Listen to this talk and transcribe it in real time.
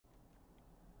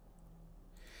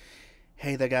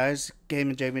Hey there guys,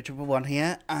 Gamer Jamie 111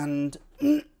 here, and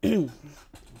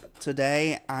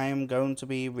today I am going to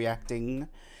be reacting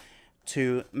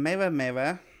to Mirror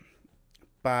Mirror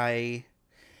by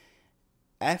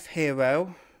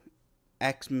F.HERO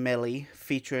x MILLI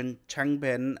featuring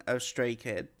ChangBin of Stray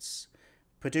Kids,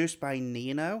 produced by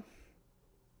Nino.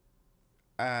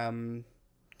 The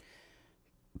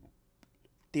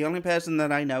only person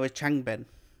that I know is ChangBin.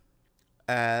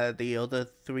 The other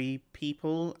three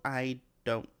people I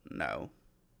don't know.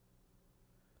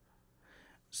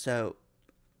 So,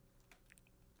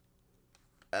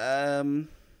 this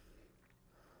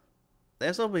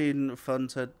will be fun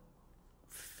to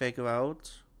figure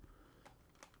out,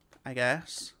 I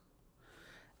guess.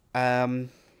 And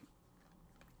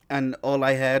all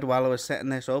I heard while I was setting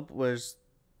this up was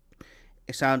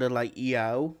it sounded like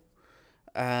yo.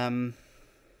 And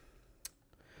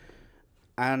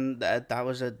that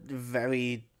was a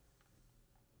very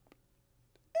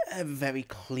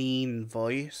clean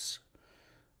voice.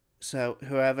 So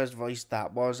whoever's voice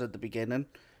that was at the beginning,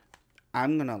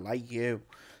 I'm gonna like you.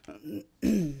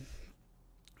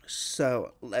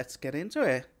 So let's get into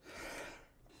it.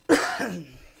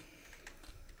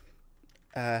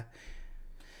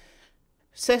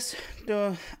 Sis,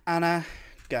 do, Anna,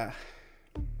 go.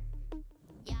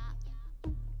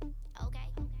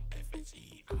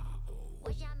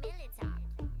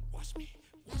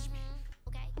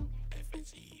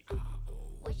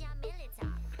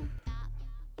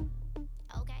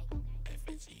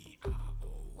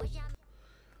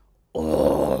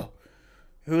 Oh,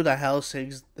 who the hell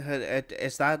sings?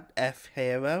 Is that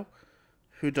F.HERO?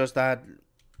 Who does that?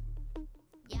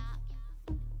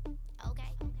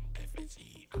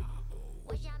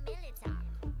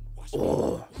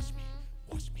 Oh.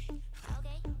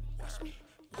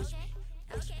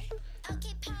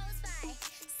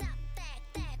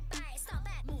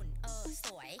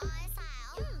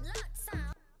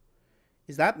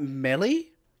 Is that MILLI?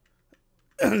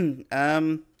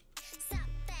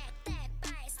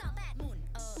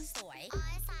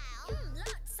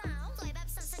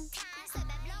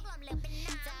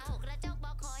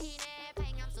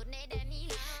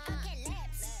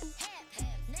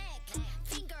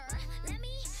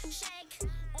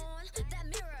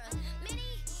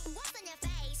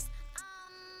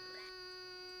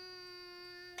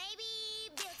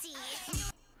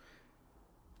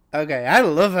 Okay, I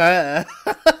love her.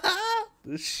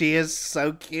 She is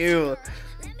so cute.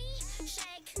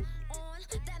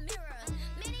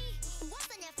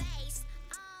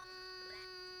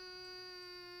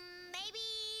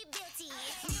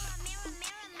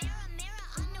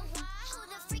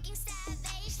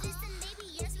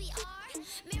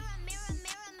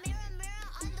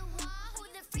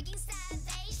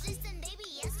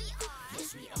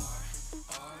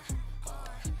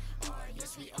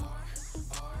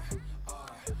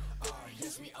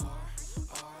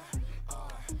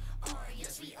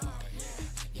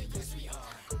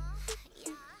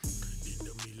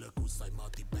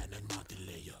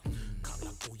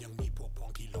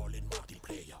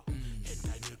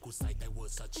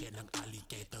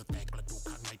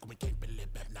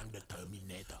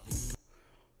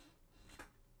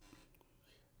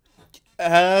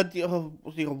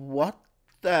 What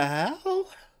the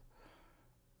hell?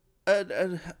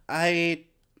 I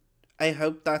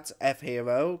hope that's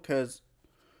F.HERO, cause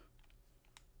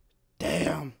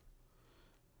damn,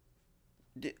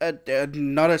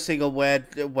 not a single word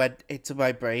went into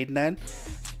my brain then,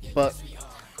 but.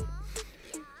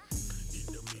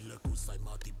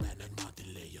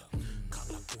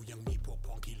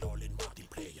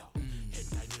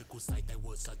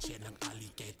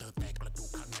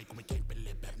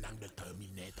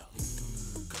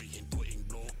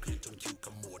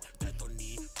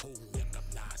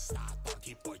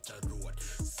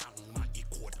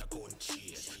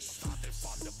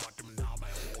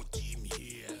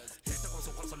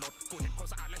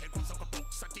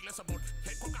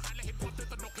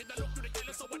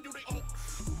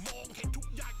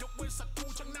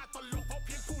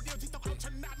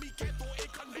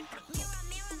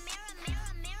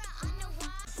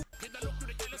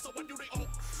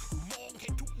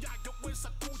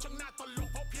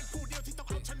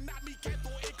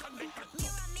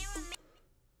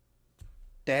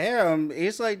 Damn,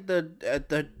 he's like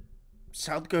the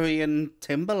South Korean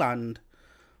Timberland.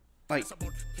 Like,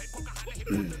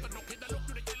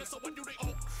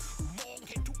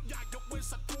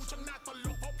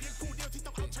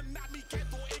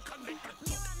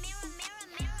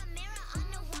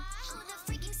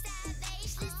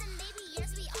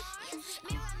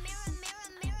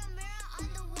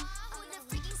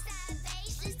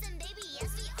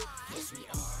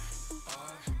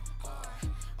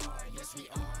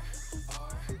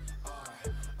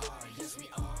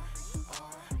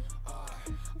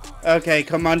 Okay,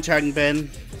 come on, ChangBin.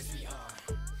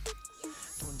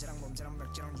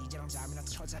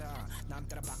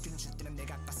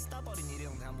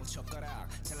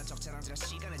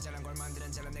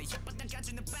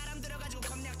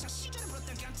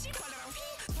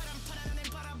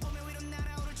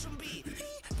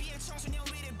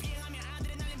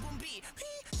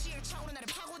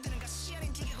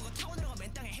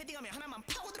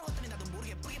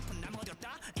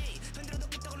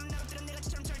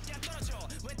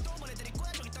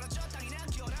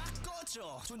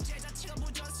 존재 자체가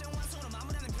무전성 완성으로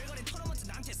마무리하는 별거린 토너먼트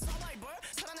나한테 서바이벌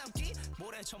살아남기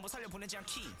모래 전부 살려보내지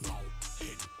않기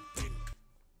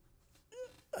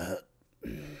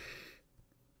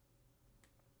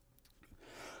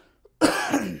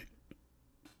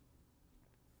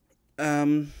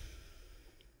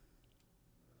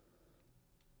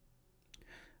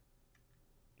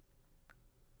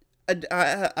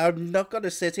I'm not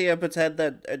gonna sit here and pretend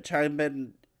that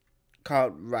ChangBin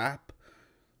can't rap.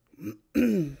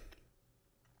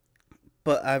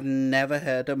 But I've never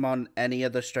heard him on any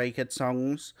of the Stray Kids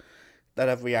songs that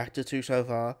I've reacted to so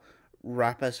far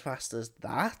rap as fast as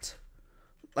that.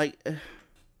 Like,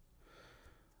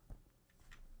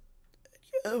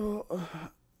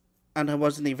 and I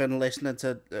wasn't even listening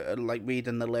to, like,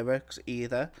 reading the lyrics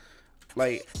either.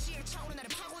 Like,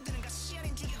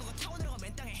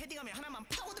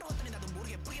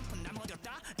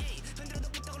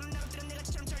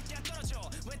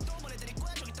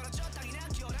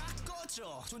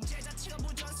 존재 자체가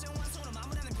무전성 완성으로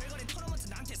마무리하는 별거린 토너먼트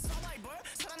나한테 서바이벌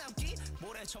살아남기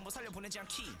모래 전부 살려보내지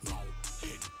않기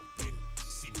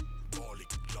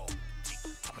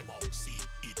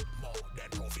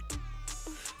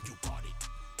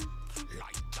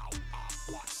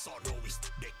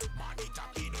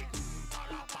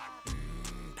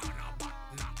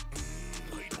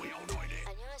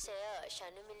안녕하세요,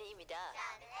 샤누 밀리입니다.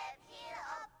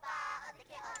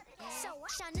 So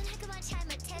샤는 할 그만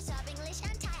잘못해서 English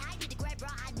and Thai I did the great bro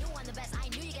I knew I'm the best I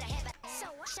knew you gotta have it. So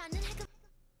샤는 할 그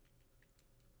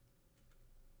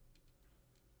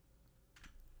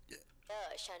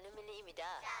샤누 밀리입니다.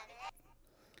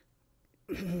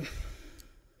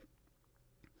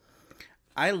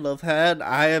 I love her.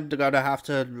 I am gonna have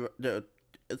to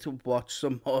watch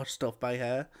some more stuff by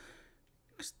her.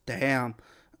 'Cause damn.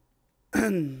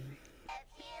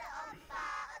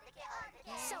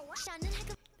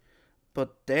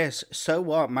 But this, so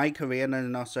what? My Korean is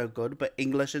not so good, but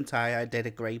English and Thai, I did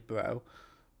a great, bro.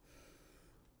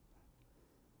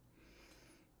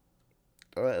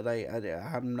 Like,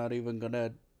 I'm not even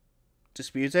gonna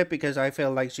dispute it because I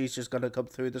feel like she's just gonna come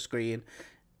through the screen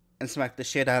and smack the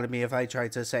shit out of me if I try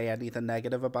to say anything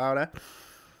negative about her.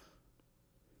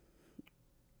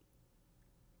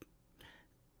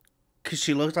 Because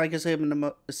she looks like a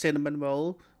cinnamon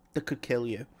roll that could kill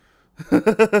you.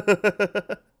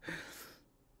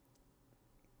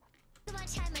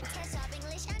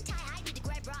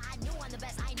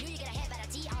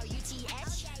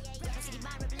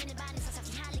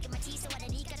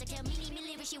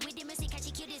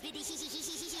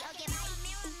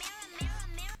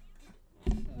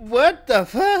 What the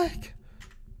fuck?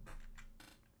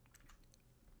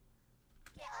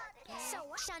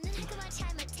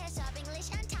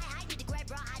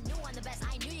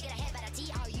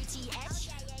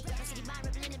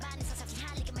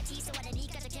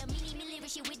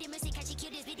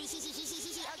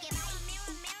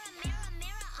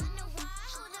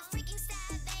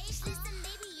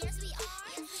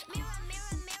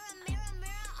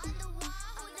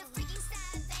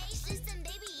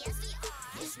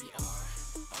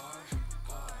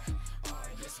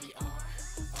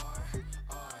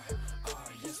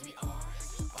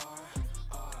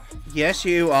 Yes,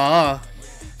 you are.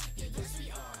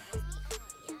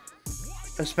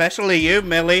 Especially you,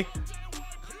 Millie.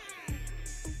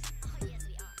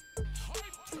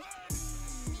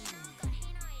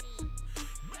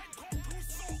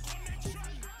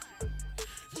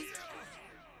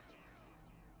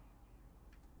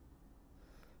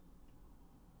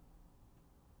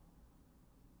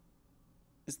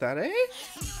 Is that it?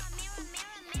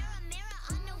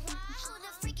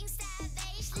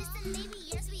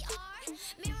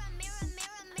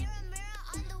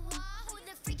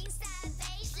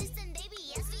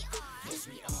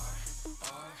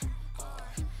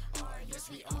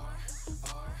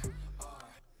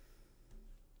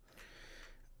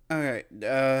 Alright,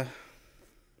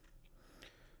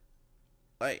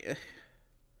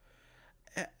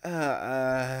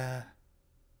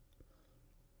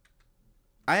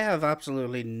 I have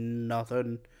absolutely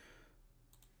nothing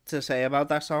to say about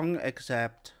that song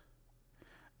except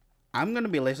I'm gonna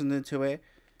be listening to it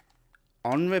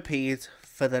on repeat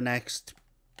for the next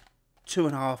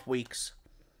 2.5 weeks,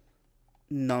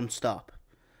 non-stop,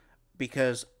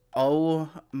 because oh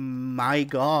my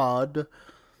god,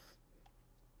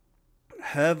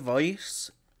 her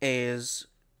voice is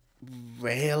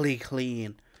really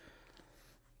clean.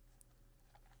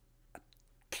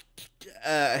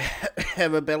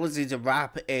 Her ability to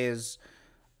rap is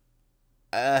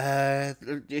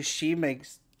she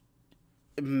makes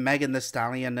Megan Thee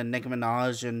Stallion and Nicki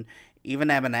Minaj and even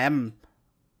Eminem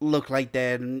look like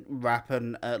they're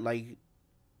rapping at like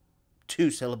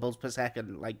 2 syllables per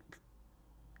second. Like,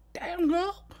 damn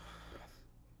girl.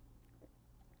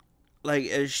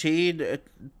 Like, she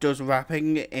does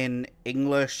rapping in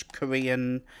English,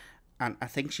 Korean, and I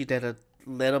think she did a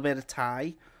little bit of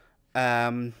Thai.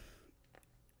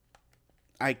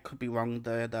 I could be wrong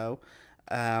there though.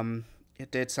 It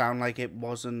did sound like it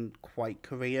wasn't quite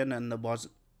Korean and it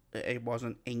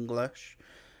wasn't English.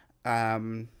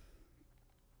 So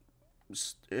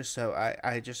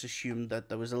I just assumed that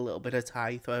there was a little bit of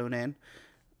Thai thrown in.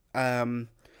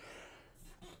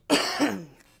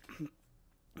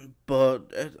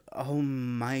 But oh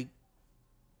my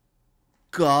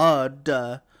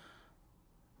god,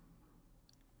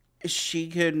 she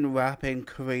can rap in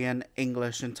Korean,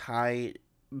 English, and Thai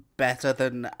better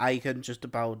than I can just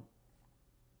about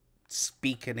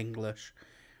speak in English,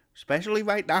 especially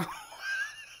right now.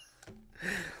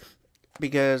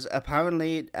 Because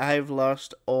apparently I've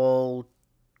lost all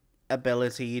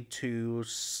ability to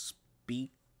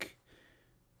speak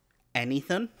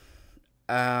anything.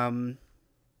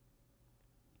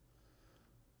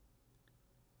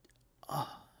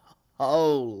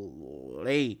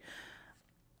 Holy.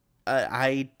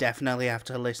 I definitely have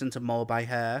to listen to more by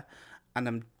her, and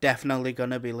I'm definitely going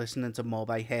to be listening to more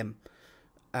by him.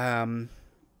 I'm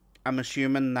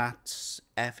assuming that's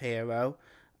F.HERO,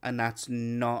 and that's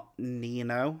not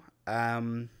Nino.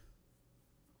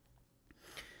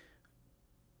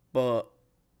 But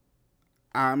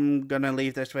I'm going to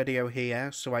leave this video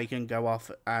here so I can go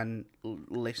off and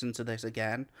listen to this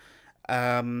again.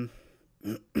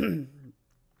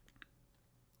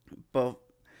 But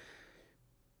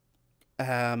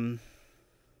I've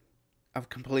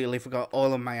completely forgot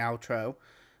all of my outro.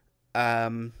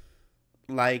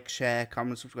 Like, share,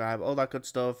 comment, subscribe, all that good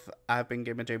stuff. I've been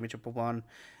Gamer Jamie 111,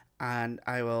 and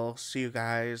I will see you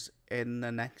guys in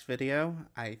the next video.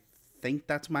 I think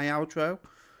that's my outro.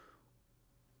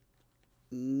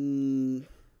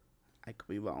 I could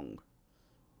be wrong.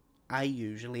 I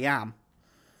usually am.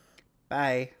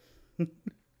 Bye.